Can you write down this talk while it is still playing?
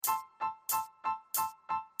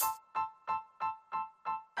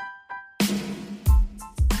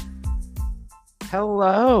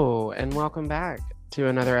Hello, and welcome back to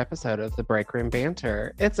another episode of the Break Room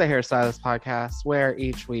Banter. It's a hairstylist podcast where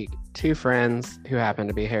each week two friends who happen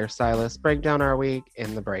to be hairstylists break down our week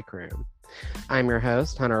in the break room. I'm your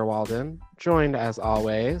host, Hunter Walden, joined as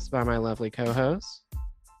always by my lovely co-host,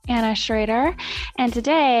 Anna Schrader. And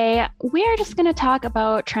today we are just going to talk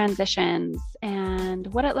about transitions and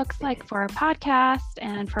what it looks like for our podcast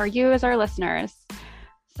and for you as our listeners.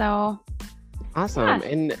 So awesome. Yeah.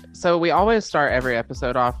 And so we always start every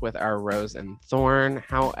episode off with our rose and thorn.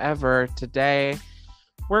 However, today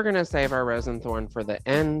we're going to save our rose and thorn for the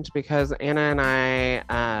end because Anna and I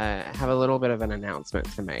have a little bit of an announcement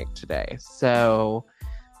to make today. So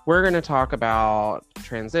we're going to talk about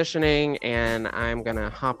transitioning, and I'm going to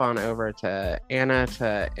hop on over to Anna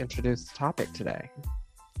to introduce the topic today.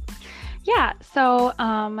 Yeah. So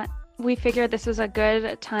we figured this was a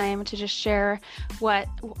good time to just share what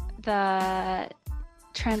the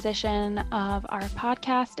transition of our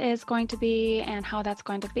podcast is going to be and how that's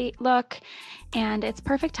going to look. And it's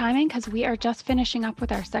perfect timing because we are just finishing up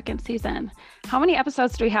with our second season. How many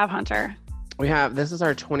episodes do we have, Hunter? This is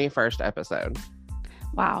our 21st episode.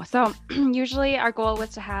 Wow. So usually our goal was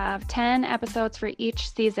to have 10 episodes for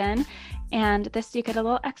each season, and this you get a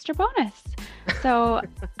little extra bonus. So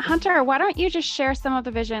Hunter, why don't you just share some of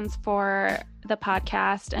the visions for the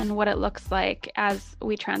podcast and what it looks like as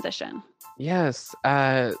we transition? Yes.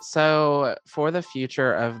 So for the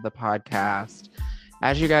future of the podcast,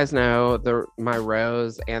 as you guys know, my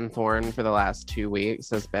rose and thorn for the last 2 weeks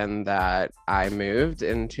has been that I moved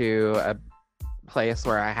into a place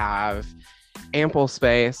where I have ample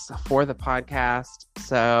space for the podcast.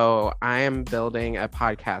 So I am building a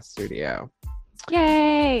podcast studio.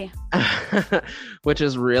 Yay! Which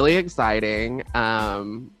is really exciting.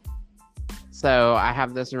 So I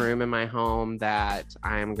have this room in my home that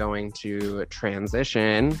I am going to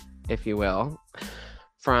transition, if you will,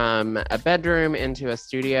 from a bedroom into a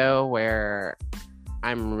studio, where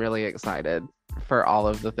I'm really excited for all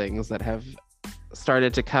of the things that have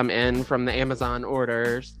started to come in from the Amazon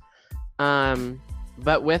orders.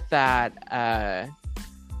 But with that,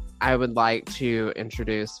 I would like to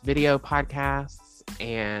introduce video podcasts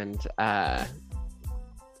and,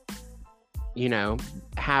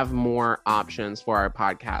 have more options for our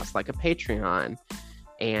podcast, like a Patreon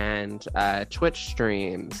and Twitch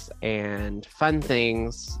streams and fun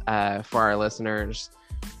things for our listeners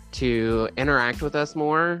to interact with us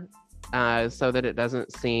more, so that it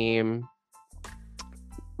doesn't seem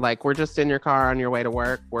like we're just in your car on your way to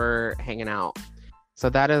work. We're hanging out. So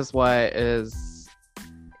that is what is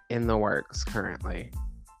in the works currently.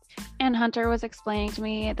 And Hunter was explaining to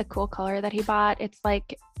me the cool color that he bought. It's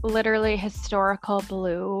like literally historical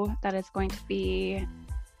blue that is going to be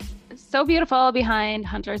so beautiful behind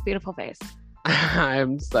Hunter's beautiful face.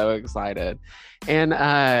 I'm so excited. And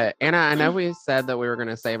Anna, I know we said that we were going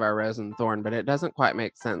to save our rose and thorn, but it doesn't quite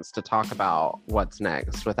make sense to talk about what's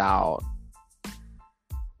next without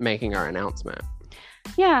making our announcement.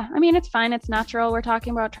 Yeah, I mean, it's fine. It's natural. We're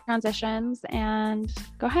talking about transitions, and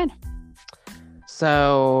go ahead.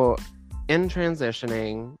 So in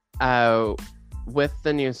transitioning, with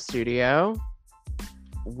the new studio,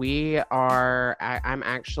 I'm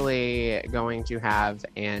actually going to have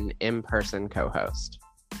an in-person co-host.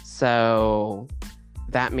 So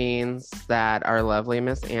that means that our lovely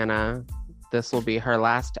Miss Anna, this will be her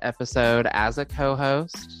last episode as a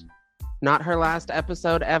co-host. Not her last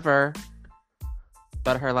episode ever,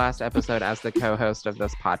 but her last episode as the co-host of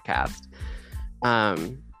this podcast.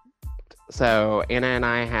 So Anna and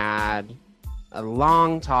I had a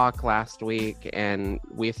long talk last week, and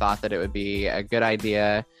we thought that it would be a good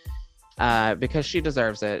idea, because she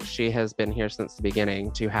deserves it. She has been here since the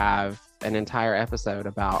beginning, to have an entire episode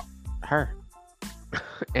about her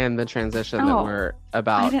and the transition that we're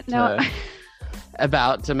about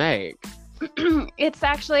to make. It's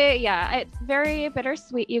actually, it's very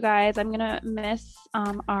bittersweet, you guys. I'm gonna miss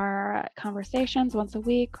our conversations once a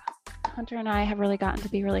week. Hunter and I have really gotten to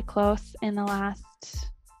be really close in the last,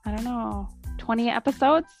 20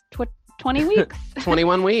 episodes, 20 weeks.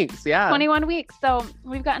 21 weeks, yeah. 21 weeks. So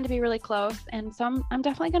we've gotten to be really close, and so I'm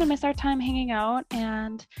definitely gonna miss our time hanging out.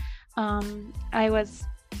 And I was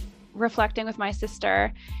reflecting with my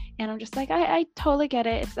sister, and I'm just like, I totally get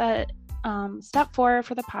it. It's a step forward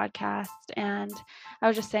for the podcast. And I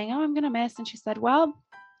was just saying, I'm gonna miss. And she said, well,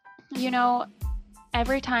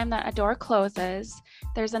 every time that a door closes,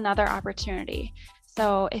 there's another opportunity.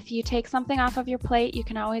 So if you take something off of your plate, you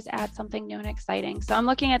can always add something new and exciting. So I'm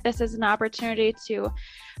looking at this as an opportunity to,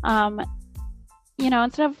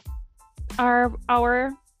 instead of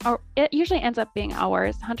our or it usually ends up being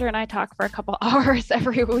hours. Hunter and I talk for a couple hours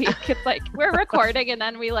every week. It's like we're recording and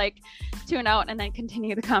then we like tune out and then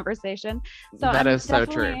continue the conversation. So that is so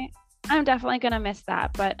true. I'm definitely going to miss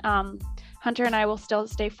that. But Hunter and I will still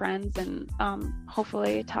stay friends and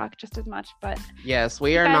hopefully talk just as much. But yes,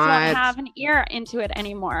 we are not not have an ear into it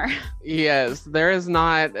anymore. Yes, there has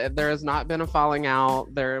not been a falling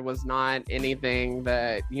out. There was not anything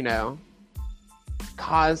that, you know,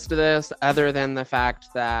 caused this other than the fact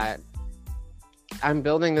that I'm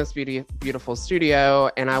building this beautiful studio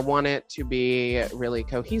and I want it to be really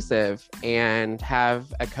cohesive and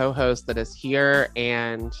have a co-host that is here.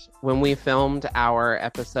 And when we filmed our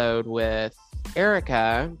episode with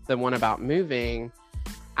Erica, the one about moving,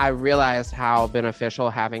 I realized how beneficial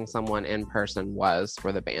having someone in person was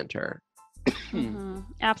for the banter. Mm-hmm.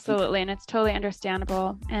 Absolutely. And it's totally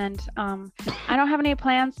understandable. And I don't have any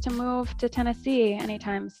plans to move to Tennessee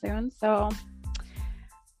anytime soon. So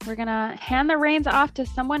we're going to hand the reins off to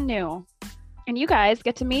someone new. And you guys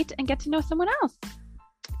get to meet and get to know someone else.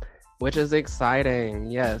 Which is exciting.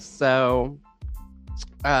 Yes. So,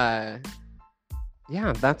 yeah,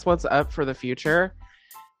 that's what's up for the future.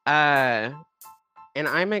 And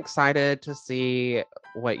I'm excited to see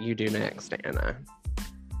what you do next, Anna.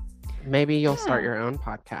 Maybe you'll start your own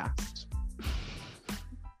podcast.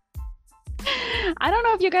 I don't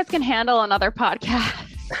know if you guys can handle another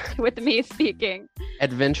podcast with me speaking.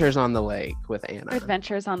 Adventures on the Lake with Anna.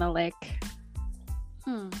 Adventures on the Lake.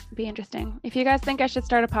 Be interesting. If you guys think I should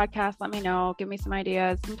start a podcast, let me know. Give me some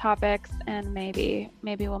ideas, some topics, and maybe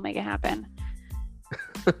we'll make it happen.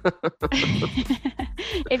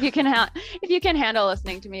 If you can handle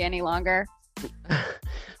listening to me any longer.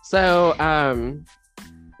 So,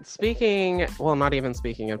 not even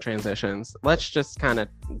speaking of transitions, let's just kind of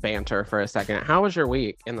banter for a second. How was your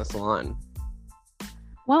week in the salon?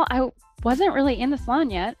 Well, I wasn't really in the salon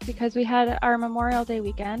yet because we had our Memorial Day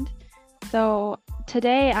weekend. So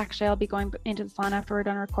today, actually, I'll be going into the salon after we're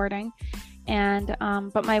done recording. And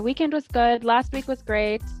but my weekend was good. Last week was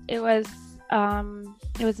great. It was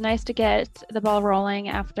nice to get the ball rolling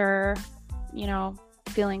after,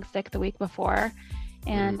 feeling sick the week before.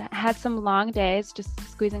 And had some long days just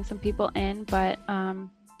squeezing some people in, but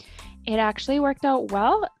it actually worked out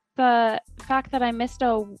well. The fact that I missed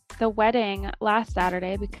the wedding last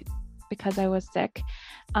Saturday because I was sick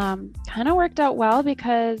kind of worked out well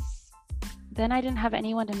because then I didn't have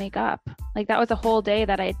anyone to make up. Like that was a whole day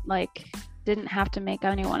that I didn't have to make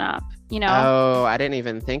anyone up, Oh, I didn't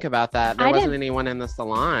even think about that. There wasn't anyone in the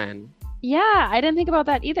salon. Yeah, I didn't think about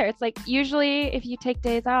that either. It's like usually if you take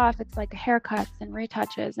days off, it's like haircuts and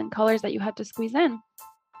retouches and colors that you have to squeeze in.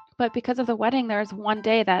 But because of the wedding, there's one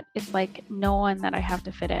day that it's like no one that I have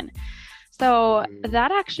to fit in. So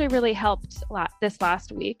that actually really helped this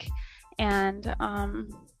last week. And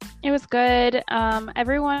it was good.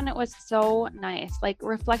 Everyone was so nice. Like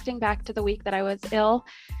reflecting back to the week that I was ill,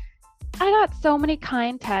 I got so many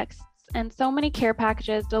kind texts and so many care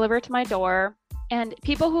packages delivered to my door. And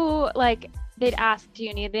people who they'd ask, do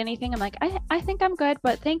you need anything? I'm like, I think I'm good,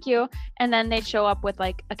 but thank you. And then they'd show up with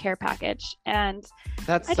like a care package. And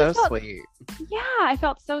that's so sweet. Yeah, I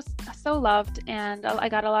felt so loved. And I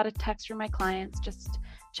got a lot of texts from my clients just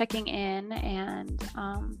checking in. And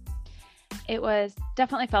it was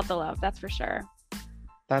definitely felt the love. That's for sure.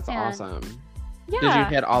 That's awesome. Yeah. Did you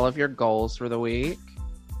hit all of your goals for the week?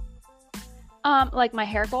 Like my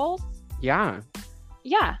hair goals? Yeah.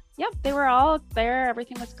 Yeah. Yep. They were all there.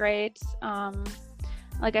 Everything was great.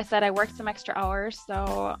 Like I said, I worked some extra hours,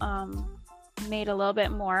 so made a little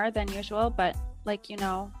bit more than usual, but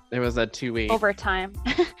it was a 2-week overtime.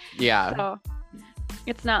 Yeah. So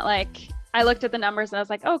it's not like I looked at the numbers and I was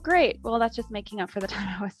like, oh, great. Well, that's just making up for the time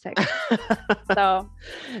I was sick. So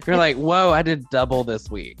you're like, whoa, I did double this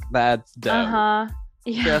week. That's dope. Uh-huh.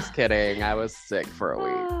 Yeah. Just kidding. I was sick for a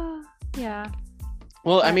week. Yeah.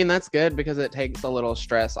 Well, I mean, that's good because it takes a little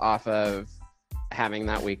stress off of having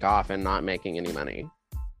that week off and not making any money.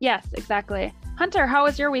 Yes, exactly. Hunter, how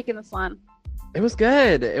was your week in the salon? It was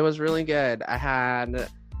good. It was really good. I had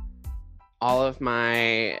all of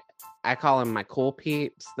I call them my cool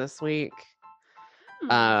peeps this week.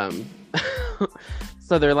 So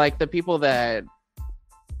they're like the people that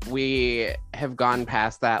we have gone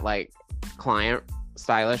past that like client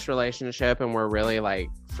stylist relationship and we're really like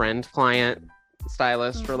friend client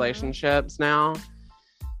stylist relationships now.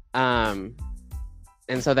 And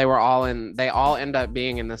so they all end up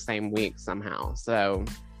being in the same week somehow. So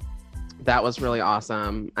that was really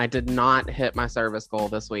awesome. I did not hit my service goal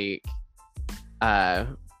this week,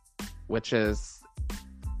 which is,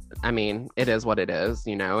 I mean, it is what it is,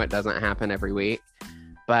 it doesn't happen every week,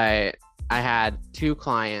 but I had 2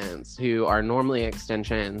 clients who are normally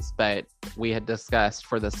extensions, but we had discussed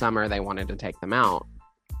for the summer they wanted to take them out.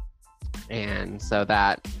 And so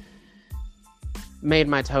that made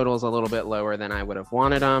my totals a little bit lower than I would have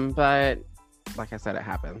wanted them. But like I said, it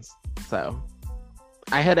happens. So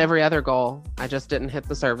I hit every other goal. I just didn't hit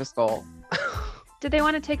the service goal. Did they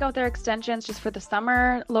want to take out their extensions just for the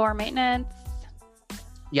summer, lower maintenance?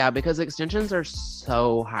 Yeah, because extensions are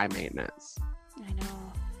so high maintenance. I know.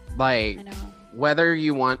 Like, I know. whether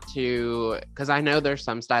you want to, because I know there's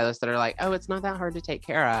some stylists that are like, oh, it's not that hard to take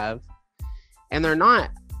care of. And they're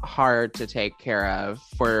not hard to take care of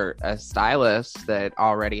for a stylist that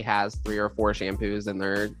already has 3 or 4 shampoos in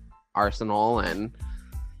their arsenal and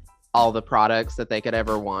all the products that they could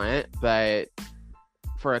ever want. But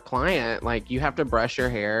for a client, like, you have to brush your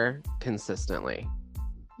hair consistently.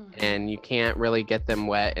 And you can't really get them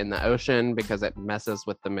wet in the ocean because it messes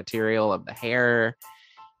with the material of the hair.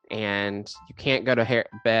 And you can't go to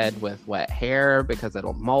bed with wet hair because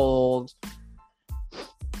it'll mold.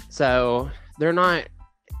 So they're not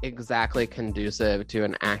exactly conducive to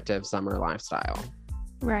an active summer lifestyle.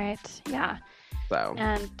 Right. Yeah. So.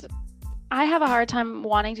 And I have a hard time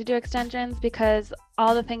wanting to do extensions because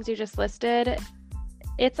all the things you just listed,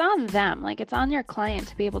 it's on them. Like, it's on your client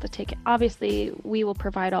to be able to take it. Obviously, we will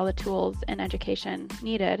provide all the tools and education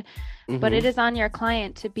needed, but it is on your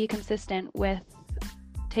client to be consistent with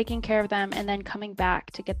taking care of them and then coming back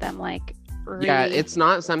to get them like yeah, it's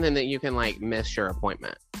not something that you can like miss your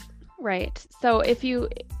appointment. Right. So if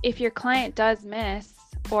your client does miss,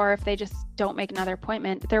 or if they just don't make another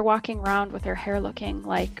appointment, they're walking around with their hair looking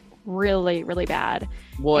like really, really bad.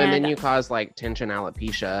 Well, and then you cause like tension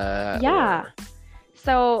alopecia. Yeah.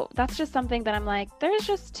 So that's just something that I'm like, there's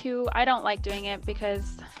just I don't like doing it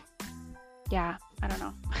because, yeah, I don't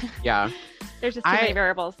know. Yeah. There's just too many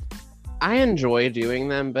variables. I enjoy doing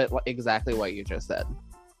them, but exactly what you just said.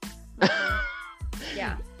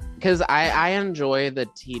 Yeah. Because I enjoy the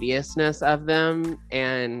tediousness of them.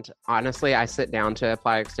 And honestly, I sit down to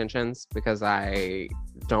apply extensions because I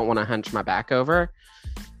don't want to hunch my back over.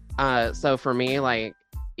 So for me, like,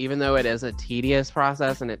 even though it is a tedious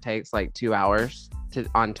process and it takes like 2 hours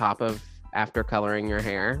on top of after coloring your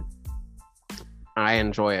hair, I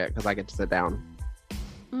enjoy it because I get to sit down.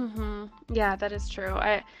 Yeah, that is true.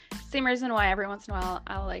 Same reason why every once in a while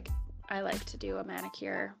I like to do a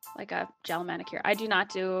manicure, like a gel manicure. I do not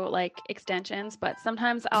do like extensions, but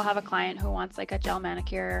sometimes I'll have a client who wants like a gel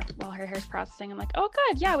manicure while her hair's processing. I'm like, oh,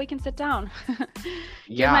 good. Yeah, we can sit down.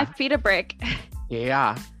 Yeah. Give my feet a break.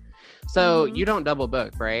 Yeah. So you don't double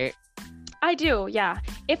book, right? I do. Yeah.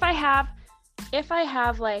 If I have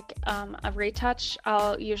like a retouch,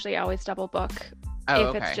 I'll usually always double book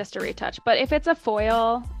if it's just a retouch. But if it's a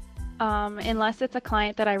foil, unless it's a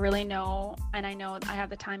client that I really know and I know I have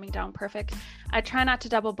the timing down perfect, I try not to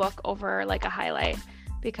double book over like a highlight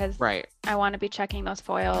because I want to be checking those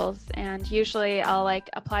foils. And usually I'll like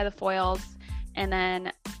apply the foils and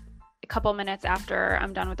then a couple minutes after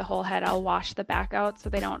I'm done with the whole head, I'll wash the back out so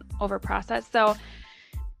they don't over process. So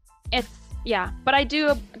but I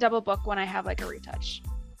do double book when I have like a retouch.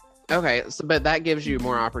 Okay, so but that gives you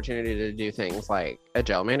more opportunity to do things like a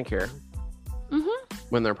gel manicure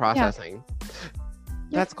when they're processing. Yeah.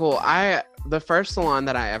 That's cool. The first salon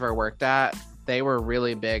that I ever worked at, they were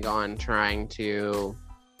really big on trying to,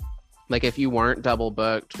 like, if you weren't double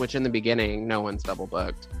booked, which in the beginning no one's double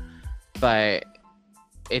booked, but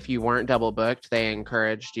if you weren't double booked, they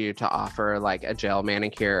encouraged you to offer like a gel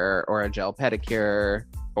manicure or a gel pedicure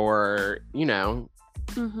or, you know,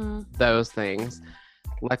 those things.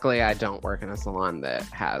 Luckily, I don't work in a salon that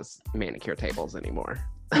has manicure tables anymore.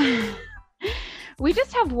 We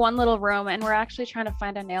just have one little room and we're actually trying to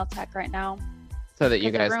find a nail tech right now. So that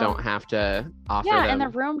you guys don't have to offer them. And the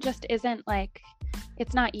room just isn't like,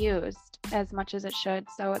 it's not used as much as it should.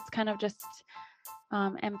 So it's kind of just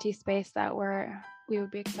empty space that we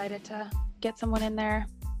would be excited to get someone in there.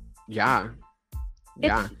 Yeah.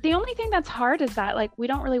 Yeah. The only thing that's hard is that like we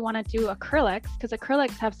don't really want to do acrylics because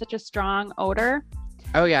acrylics have such a strong odor.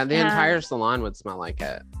 Oh yeah, the entire salon would smell like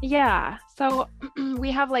it. Yeah. So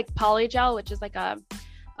we have like polygel, which is like a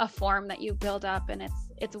form that you build up and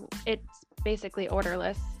it's basically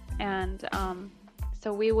odorless. And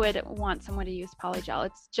so we would want someone to use polygel.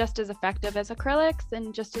 It's just as effective as acrylics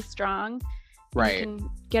and just as strong. Right. You can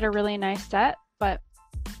get a really nice set, but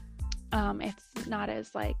it's not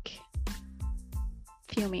as like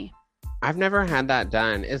fumey. I've never had that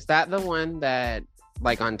done. Is that the one that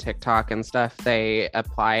like on TikTok and stuff, they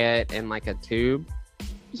apply it in like a tube?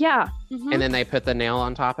 Yeah. And then they put the nail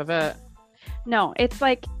on top of it? No, it's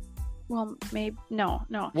like Well, maybe no.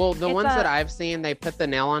 Well, the It's ones that I've seen, they put the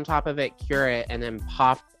nail on top of it, cure it, and then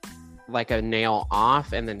pop like a nail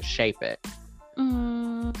off and then shape it.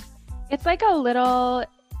 It's like a little.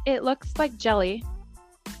 It looks like jelly.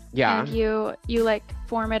 Yeah. And you like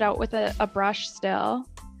form it out with a brush still.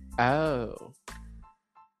 Oh.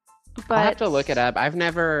 But I'll have to look it up. I don't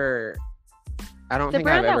think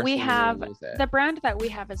I've ever seen anyone use it. The brand that we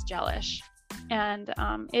have is Gelish, and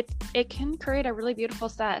it can create a really beautiful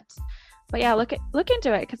set. But yeah, look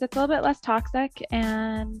into it because it's a little bit less toxic,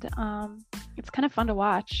 and it's kind of fun to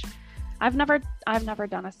watch. I've never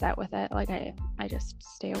done a set with it. Like I just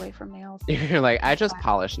stay away from nails. You're like, I just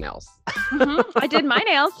polish nails. I did my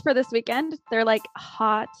nails for this weekend. They're like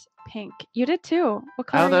hot pink. You did too. What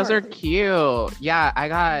color? Oh, those are cute.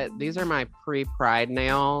 Yeah, these are my pre-Pride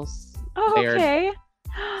nails. Oh, okay.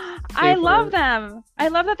 I love them. I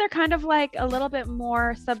love that they're kind of like a little bit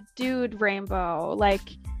more subdued rainbow. Like,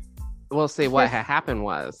 we'll see what happened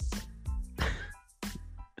was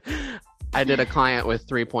I did a client with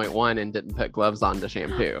 3.1 and didn't put gloves on to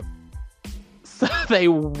shampoo. So they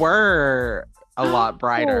were a lot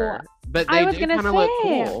brighter. But they do kind of look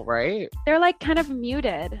cool, right? They're like kind of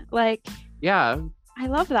muted. Like, yeah. I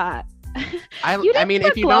love that. I mean,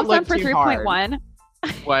 if you don't look for too 3.1.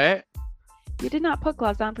 What? You did not put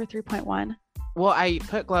gloves on for 3.1. Well, I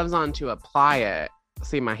put gloves on to apply it.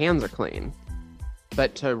 See, my hands are clean.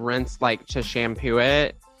 But to rinse, like to shampoo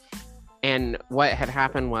it. And what had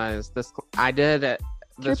happened was I did this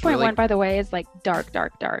 3.1, by the way, is like dark.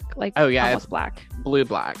 Like, oh yeah, almost black.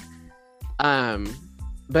 Blue-black.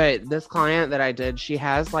 But this client that I did, she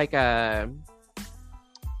has like there's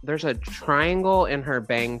a triangle in her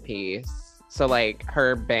bang piece. So like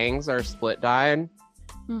her bangs are split dyed.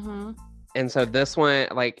 Mm-hmm. And so this one,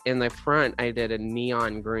 like in the front, I did a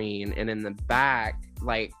neon green, and in the back,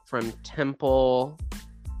 like from temple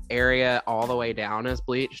area all the way down is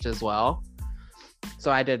bleached as well.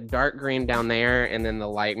 So I did dark green down there, and then the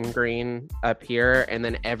light and green up here, and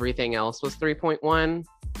then everything else was 3.1.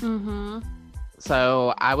 Mm-hmm.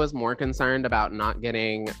 So I was more concerned about not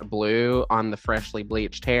getting blue on the freshly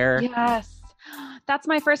bleached hair. Yes. That's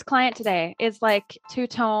my first client today. Is like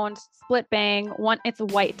two-toned, split bang. One, it's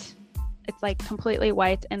white. It's like completely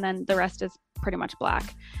white, and then the rest is pretty much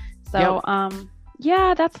black. So, yep.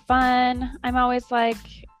 Yeah, that's fun. I'm always like,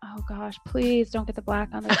 oh gosh, please don't get the black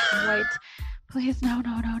on this white. Please, no.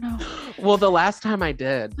 Well, the last time I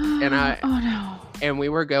did, and and we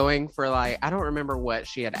were going for like, I don't remember what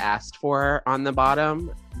she had asked for on the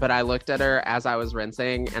bottom, but I looked at her as I was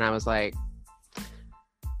rinsing, and I was like,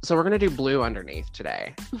 so we're gonna do blue underneath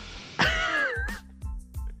today.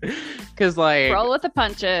 Because like, roll with the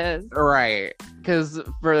punches, right? Because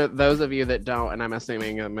for those of you that don't, and I'm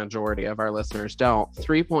assuming a majority of our listeners don't,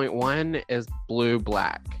 3.1 is blue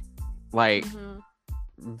black, like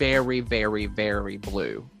very, very, very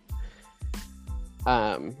blue.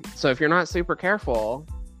 So if you're not super careful,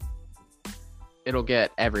 it'll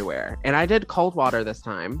get everywhere. And I did cold water this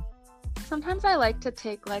time. Sometimes I like to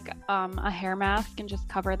take like a hair mask and just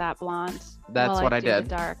cover that blonde. That's what I did.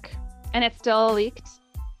 Dark, and it still leaked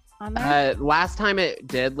on there. Last time it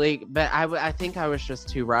did leak, but I think I was just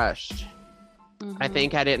too rushed. I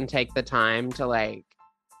think I didn't take the time to like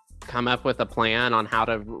come up with a plan on how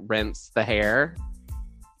to rinse the hair.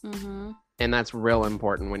 And that's real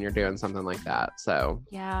important when you're doing something like that. So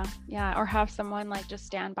yeah, or have someone like just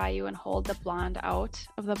stand by you and hold the blonde out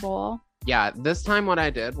of the bowl. Yeah, this time what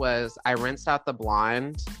I did was I rinsed out the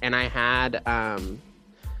blonde, and I had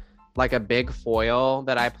like a big foil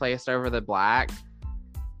that I placed over the black,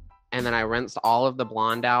 and then I rinsed all of the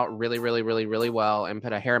blonde out really, really, really, really well and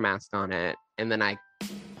put a hair mask on it, and then I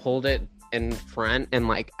pulled it in front and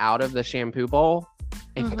like out of the shampoo bowl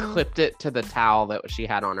and clipped it to the towel that she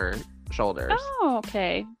had on her shoulders. Oh,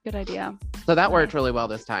 okay. Good idea. So that worked really well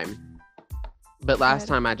this time. But last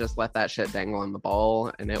time I just let that shit dangle in the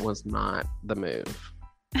bowl, and it was not the move.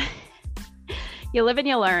 You live and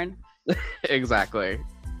you learn. Exactly.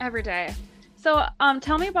 Every day. So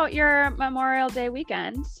tell me about your Memorial Day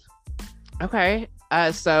weekend. Okay.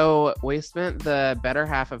 So we spent the better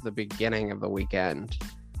half of the beginning of the weekend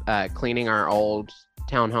cleaning our old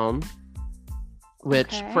townhome,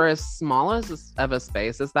 which for as small as of a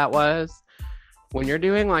space as that was, when you're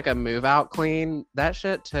doing like a move out clean, that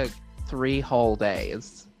shit took 3 whole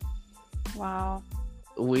days. Wow.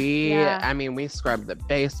 We scrubbed the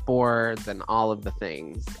baseboards and all of the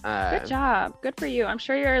things. Good job. Good for you. I'm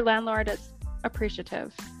sure your landlord is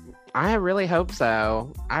appreciative. I really hope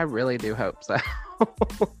so. I really do hope so.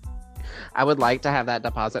 I would like to have that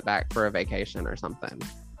deposit back for a vacation or something.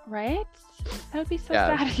 Right? That would be so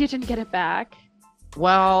sad if you didn't get it back.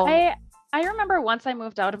 Well, I remember once I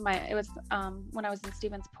moved out of it was when I was in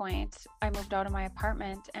Stevens Point, I moved out of my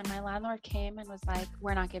apartment and my landlord came and was like,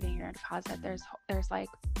 we're not giving you your deposit. There's like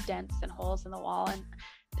dents and holes in the wall. And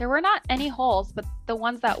there were not any holes, but the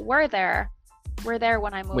ones that were there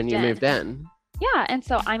when I moved in. When you moved in. Yeah. And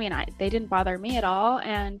so, I mean, they didn't bother me at all.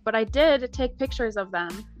 But I did take pictures of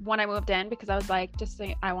them when I moved in because I was like,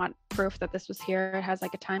 I want proof that this was here. It has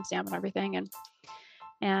like a timestamp and everything.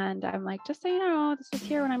 And I'm like, just so you know, this was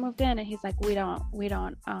here when I moved in. And he's like, we don't,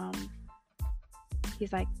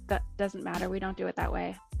 he's like, that doesn't matter. We don't do it that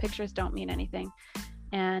way. Pictures don't mean anything.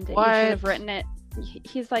 And you should have written it.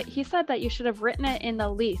 He said that you should have written it in the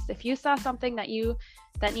lease. If you saw something that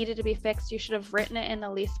needed to be fixed, you should have written it in the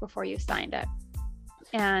lease before you signed it.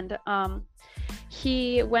 And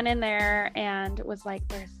he went in there and was like,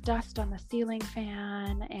 there's dust on the ceiling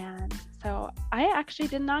fan. And so I actually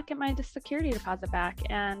did not get my security deposit back.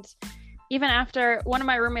 And even after, one of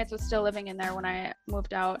my roommates was still living in there when I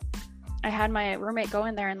moved out, I had my roommate go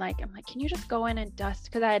in there and I'm like, can you just go in and dust?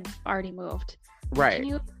 Because I had already moved. Right.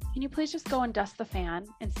 Can you please just go and dust the fan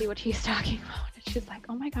and see what he's talking about? And she's like,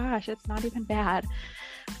 oh my gosh, it's not even bad.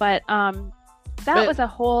 But that was a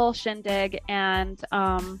whole shindig. And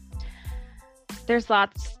there's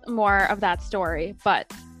lots more of that story.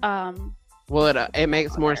 But well, it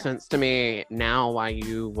makes more sense to me now why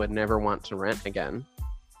you would never want to rent again.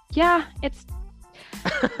 Yeah,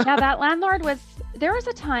 that landlord there was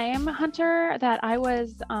a time, Hunter, that I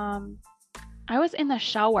was in the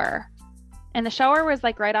shower, and the shower was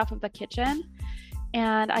like right off of the kitchen,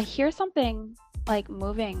 and I hear something like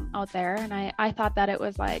moving out there, and I thought that it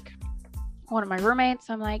was like one of my roommates.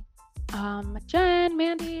 I'm like, Jen,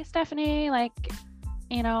 Mandy, Stephanie, like,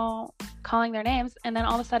 you know, calling their names, and then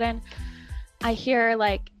all of a sudden I hear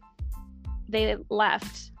like they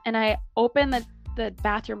left, and I open the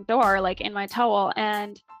bathroom door like in my towel,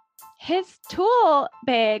 and his tool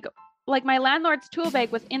bag, like my landlord's tool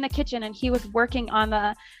bag, was in the kitchen, and he was working on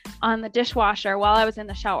the dishwasher while I was in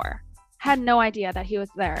the shower. Had no idea that he was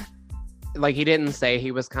there. Like, he didn't say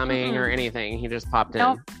he was coming or anything. He just popped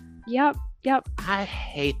in. Yep. I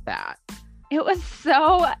hate that. It was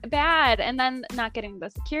so bad. And then not getting the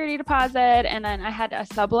security deposit, and then I had a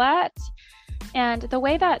sublet, and the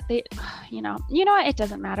way that they, you know what, it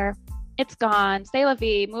doesn't matter. It's gone. C'est la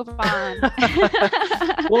vie. Move on.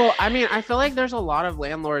 Well, I mean, I feel like there's a lot of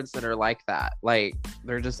landlords that are like that. Like,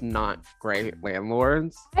 they're just not great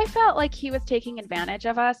landlords. I felt like he was taking advantage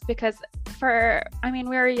of us because we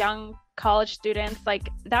were young college students. Like,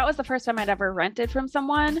 that was the first time I'd ever rented from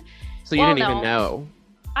someone. So you didn't even know.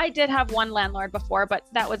 I did have one landlord before, but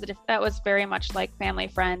that was very much like family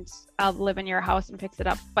friend. I'll live in your house and fix it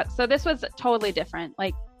up. But so this was totally different,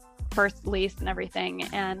 like first lease and everything.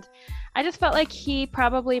 And I just felt like he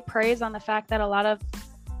probably preys on the fact that a lot of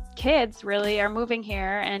kids really are moving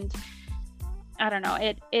here, and I don't know,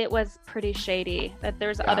 it was pretty shady. That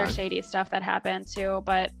there's other shady stuff that happened too,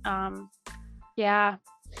 but yeah,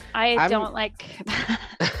 I don't like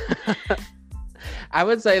I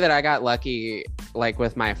would say that I got lucky, like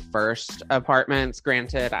with my first apartments.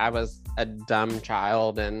 Granted, I was a dumb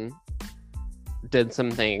child and did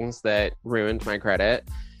some things that ruined my credit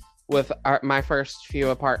with my first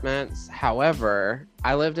few apartments. However,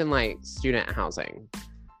 I lived in like student housing.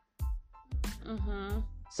 Mm-hmm.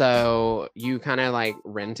 So you kind of like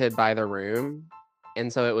rented by the room.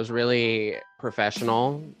 And so it was really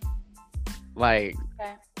professional. Like,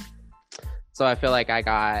 okay. So I feel like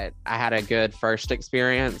I had a good first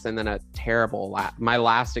experience, and then a terrible, my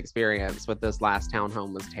last experience with this last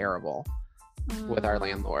townhome was terrible with our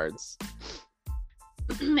landlords.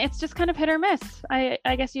 It's just kind of hit or miss. I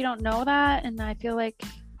guess you don't know that. And I feel like,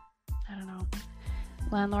 I don't know,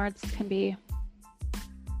 landlords can be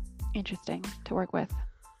interesting to work with.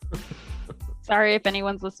 Sorry if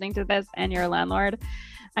anyone's listening to this and you're a landlord.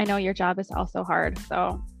 I know your job is also hard,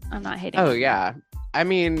 so I'm not hating. Oh, yeah. I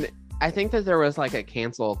mean, I think that there was like a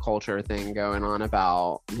cancel culture thing going on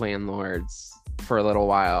about landlords for a little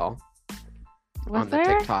while on the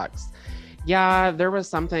TikToks. Yeah, there was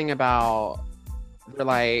something about,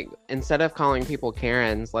 like, instead of calling people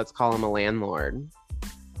Karens, let's call them a landlord,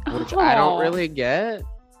 which I don't really get.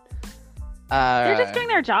 They're just doing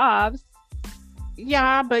their jobs.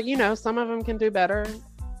 Yeah, but you know, some of them can do better.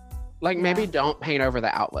 Like, maybe don't paint over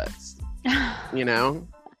the outlets, you know?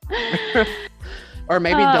 Or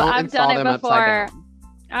maybe don't install them upside down.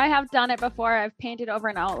 I have done it before. I've painted over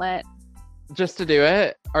an outlet. Just to do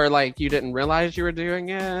it? Or like you didn't realize you were doing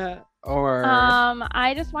it? Or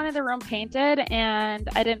I just wanted the room painted, and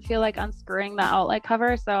I didn't feel like unscrewing the outlet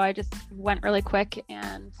cover, so I just went really quick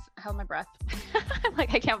and held my breath. I'm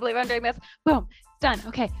like, I can't believe I'm doing this. Boom, done.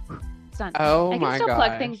 Okay. It's done. Oh I can my still gosh.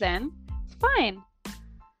 plug things in. It's fine.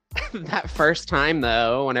 That first time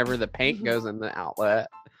though, whenever the paint goes in the outlet,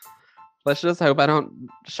 let's just hope I don't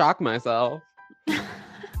shock myself.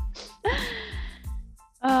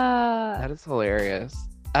 That is hilarious.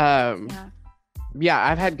 Yeah,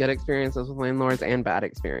 I've had good experiences with landlords and bad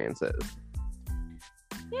experiences.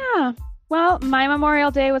 Yeah. Well, my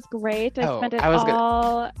Memorial Day was great. I spent it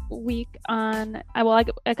all week on.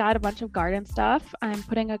 I got a bunch of garden stuff. I'm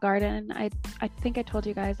putting a garden. I think I told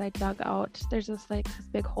you guys I dug out. There's this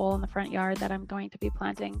big hole in the front yard that I'm going to be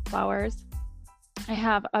planting flowers. I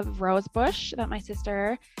have a rose bush that my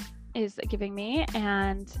sister is giving me,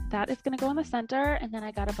 and that is going to go in the center. And then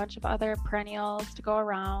I got a bunch of other perennials to go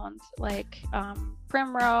around, like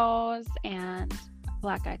primrose and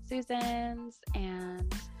black-eyed Susans,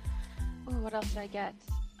 and what else did I get?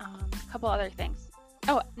 A couple other things.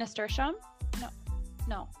 Oh, nasturtium?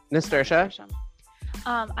 No. Nasturtia?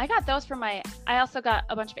 I got those for I also got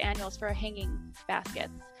a bunch of annuals for hanging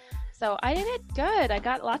baskets. So I did it good. I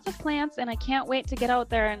got lots of plants, and I can't wait to get out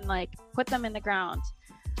there and put them in the ground.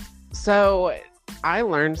 So I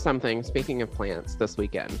learned something, speaking of plants, this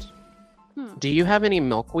weekend. Do you have any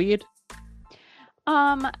milkweed?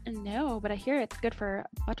 No, but I hear it's good for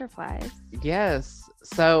butterflies. Yes.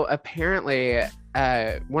 So apparently,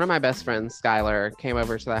 one of my best friends, Skylar, came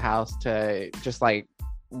over to the house to just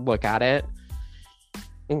look at it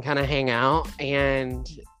and kind of hang out. And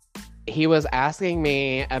he was asking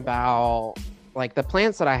me about the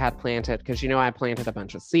plants that I had planted, because I planted a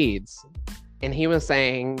bunch of seeds. And he was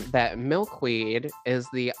saying that milkweed is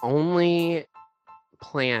the only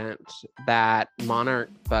plant that monarch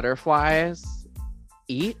butterflies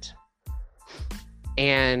eat,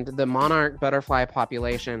 and the monarch butterfly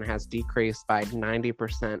population has decreased by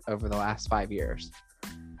 90% over the last 5 years.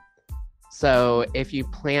 So if you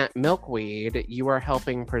plant milkweed, you are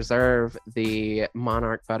helping preserve the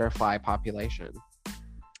monarch butterfly population.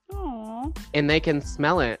 Aww. And they can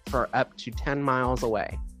smell it for up to 10 miles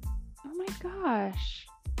away. Oh my gosh.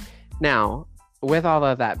 Now, with all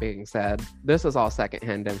of that being said, this is all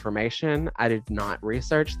secondhand information. I did not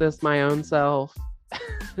research this my own self.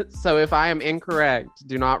 So if I am incorrect,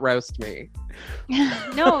 do not roast me.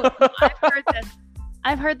 No,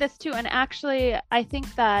 I've heard this too. And actually, I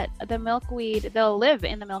think that the milkweed, they'll live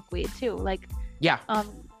in the milkweed too.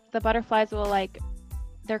 The butterflies will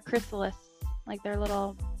their chrysalis, their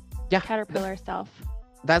little caterpillar self.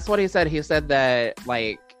 That's what he said. He said that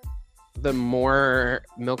the more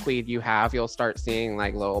milkweed you have, you'll start seeing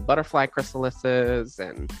little butterfly chrysalises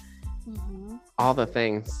and all the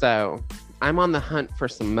things. So I'm on the hunt for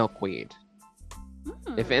some milkweed.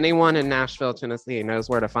 If anyone in Nashville, Tennessee knows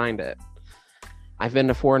where to find it. I've been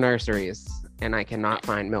to 4 nurseries and I cannot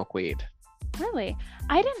find milkweed. Really?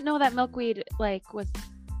 I didn't know that milkweed was.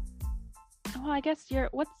 Well, I guess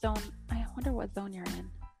what zone? I wonder what zone you're in.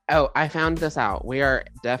 Oh, I found this out. We are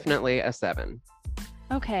definitely a 7.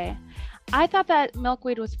 Okay. I thought that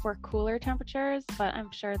milkweed was for cooler temperatures, but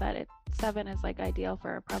I'm sure that 7 is ideal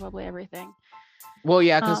for probably everything. Well,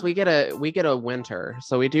 yeah, because we get a winter,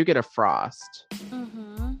 so we do get a frost.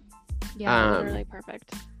 Yeah, literally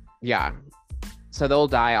perfect. Yeah, so they'll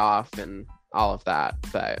die off and all of that,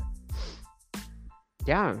 but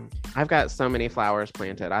yeah, I've got so many flowers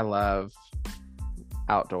planted. I love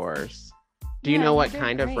outdoors. Do you know what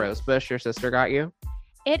kind of rose bush your sister got you?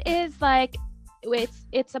 It is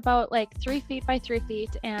it's about 3 feet by 3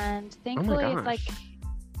 feet, and thankfully it's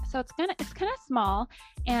so it's kind of small,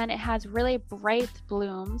 and it has really bright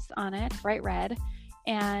blooms on it, bright red.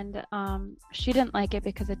 And she didn't like it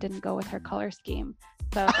because it didn't go with her color scheme.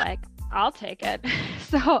 So it's I'll take it.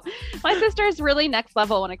 So my sister is really next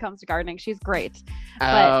level when it comes to gardening. She's great.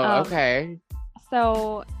 Okay.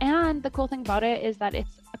 So, and the cool thing about it is that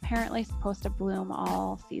it's apparently supposed to bloom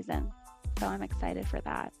all season. So I'm excited for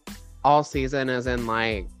that. All season as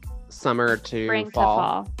in summer to spring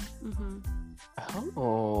fall? To fall.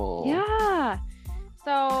 Oh. Yeah.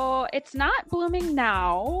 So it's not blooming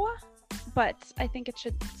now, but I think it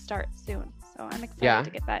should start soon. So I'm excited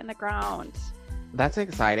to get that in the ground. That's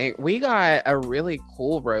exciting. We got a really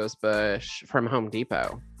cool rose bush from Home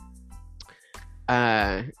Depot.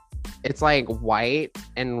 It's white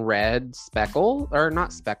and red speckle, or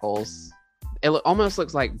not speckles. It almost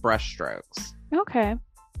looks like brush strokes. Okay.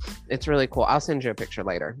 It's really cool. I'll send you a picture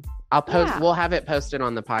later. I'll post. We'll have it posted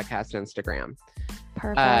on the podcast Instagram.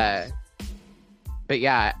 Perfect. But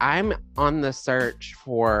yeah, I'm on the search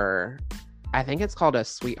for, I think it's called a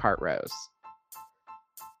sweetheart rose.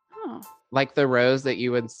 Oh. The rose that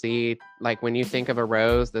you would see, when you think of a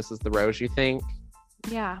rose, this is the rose you think.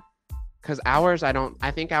 Yeah. Because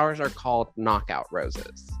I think ours are called knockout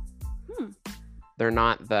roses. They're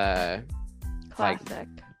not the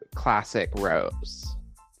classic rose.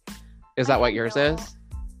 Is that what yours is?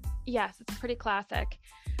 Yes, it's pretty classic.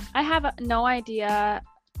 I have no idea.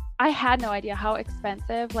 I had no idea how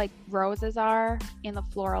expensive like roses are in the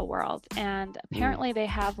floral world. And apparently they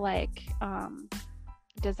have like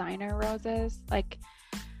designer roses. Like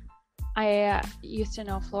I used to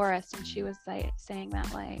know a florist, and she was saying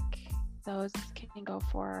that like those can go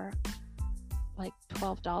for like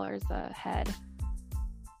 $12 a head.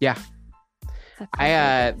 Yeah.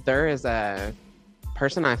 There is a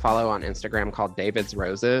person I follow on Instagram called David's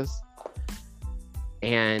Roses,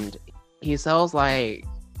 and he sells like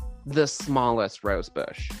the smallest rose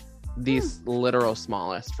bush, these literal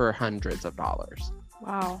smallest, for hundreds of dollars.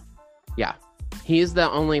 Wow. Yeah. He's the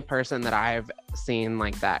only person that I've seen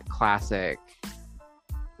like that classic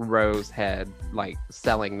rose head, like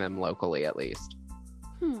selling them locally at least.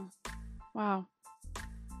 Wow.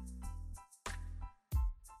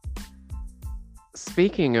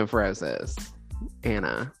 Speaking of roses,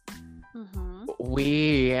 Anna,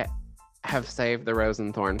 we have saved the rose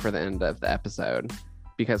and thorn for the end of the episode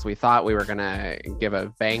because we thought we were going to give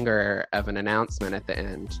a banger of an announcement at the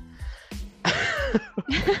end.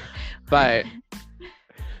 But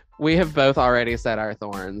we have both already said our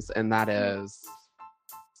thorns, and that is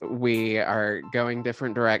we are going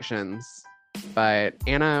different directions. But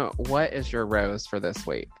Anna, what is your rose for this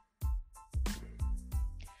week?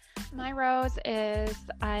 My rose is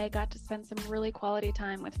I got to spend some really quality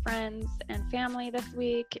time with friends and family this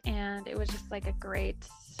week, and it was just like a great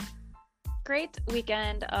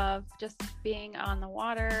weekend of just being on the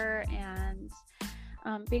water and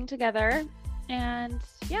being together. And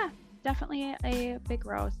yeah, definitely a big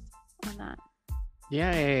rose on that.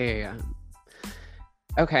 Yeah.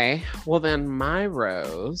 Okay, well then my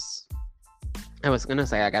rose, I was going to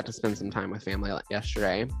say I got to spend some time with family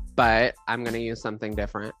yesterday, but I'm going to use something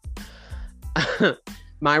different.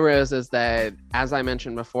 My rose is that, as I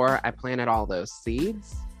mentioned before, I planted all those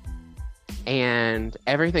seeds and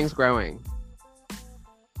everything's growing.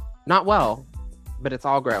 Not well, but it's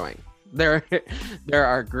all growing. There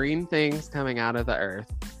are green things coming out of the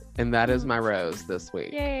earth, and that is my rose this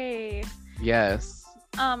week. Yay. Yes.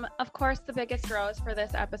 Of course, the biggest rose for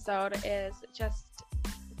this episode is just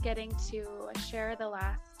getting to share the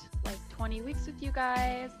last like 20 weeks with you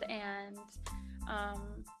guys and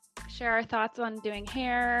share our thoughts on doing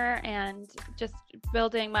hair and just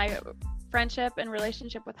building my friendship and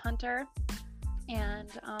relationship with Hunter, and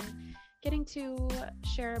getting to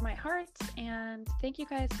share my heart. And thank you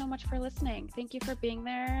guys so much for listening. Thank you for being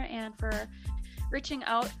there and for reaching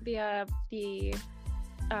out via the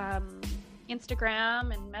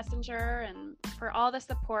Instagram and Messenger, and for all the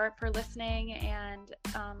support, for listening and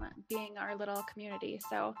being our little community.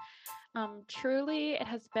 So truly it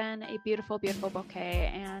has been a beautiful, beautiful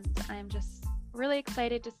bouquet, and I'm just really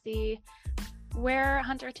excited to see where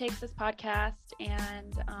Hunter takes this podcast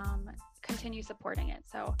and continue supporting it.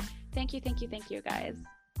 So thank you guys.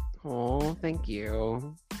 Oh, thank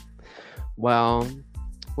you. Well,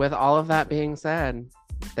 with all of that being said,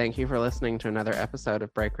 thank you for listening to another episode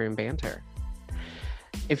of Break Room Banter.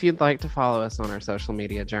 If you'd like to follow us on our social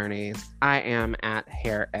media journeys, I am at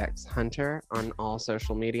HairXHunter on all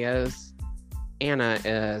social medias. Anna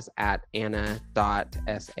is at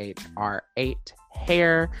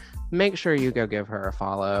Anna.shr8hair. Make sure you go give her a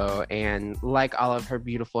follow and like all of her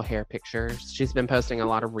beautiful hair pictures. She's been posting a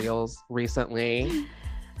lot of reels recently.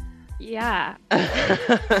 Yeah.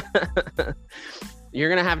 You're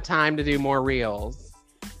going to have time to do more reels.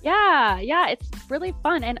 Yeah, it's really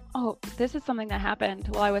fun. And this is something that happened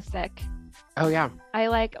while I was sick. Oh yeah.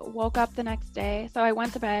 I woke up the next day. So I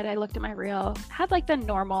went to bed, I looked at my reel, had like the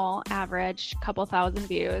normal average couple thousand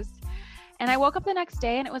views. And I woke up the next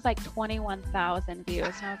day and it was like 21,000 views.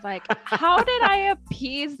 And I was like, how did I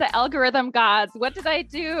appease the algorithm gods? What did I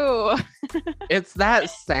do? It's that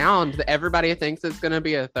sound that everybody thinks it's going to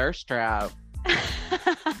be a thirst trap.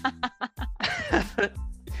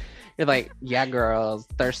 You're like, yeah, girls,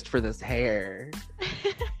 thirst for this hair.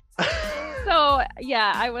 So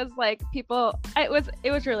yeah, I was like, it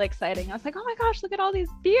was really exciting. I was like, oh my gosh, look at all these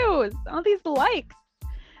views, all these likes.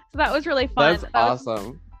 So that was really fun. That's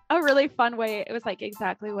awesome. A really fun way. It was like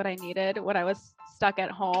exactly what I needed when I was stuck at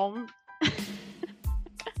home.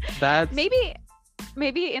 That's maybe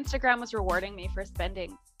Instagram was rewarding me for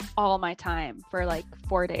spending all my time for like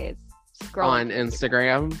 4 days scrolling on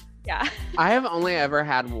Instagram. Yeah. I have only ever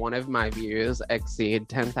had one of my views exceed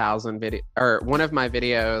 10,000 one of my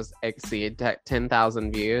videos exceed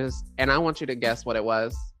 10,000 views, and I want you to guess what it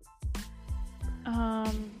was.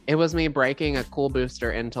 It was me breaking a cool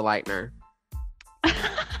booster into Lightner.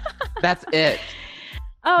 That's it.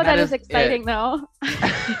 Oh, that is exciting though.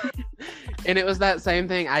 And it was that same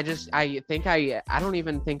thing. I don't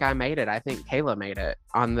even think I made it. I think Kayla made it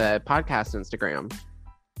on the podcast Instagram.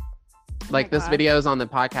 Like this video is on the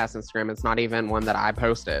podcast Instagram. It's not even one that I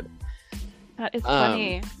posted. That is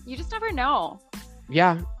funny. You just never know.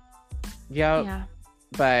 Yeah. Yeah.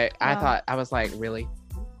 But I was like, really?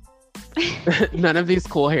 None of these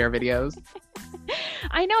cool hair videos.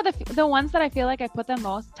 I know the ones that I feel like I put the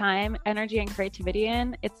most time, energy, and creativity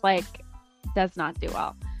in, it's like does not do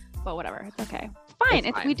well. But whatever, it's okay. It's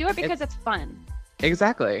fine. We do it because it's fun.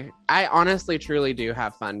 Exactly. I honestly, truly do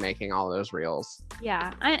have fun making all those reels.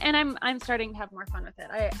 Yeah, I'm starting to have more fun with it.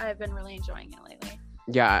 I've been really enjoying it lately.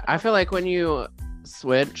 Yeah, I feel like when you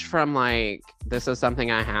switch from like this is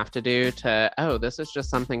something I have to do to this is just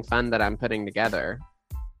something fun that I'm putting together,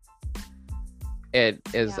 it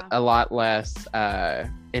is a lot less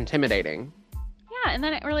intimidating. Yeah, and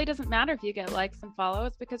then it really doesn't matter if you get likes and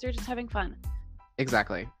follows because you're just having fun.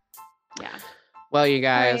 Exactly. Yeah. Well, you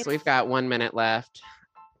guys, we've got 1 minute left.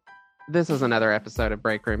 This is another episode of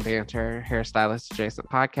Break Room Banter, Hairstylist Adjacent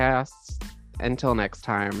Podcasts. Until next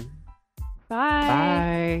time.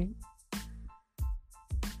 Bye. Bye.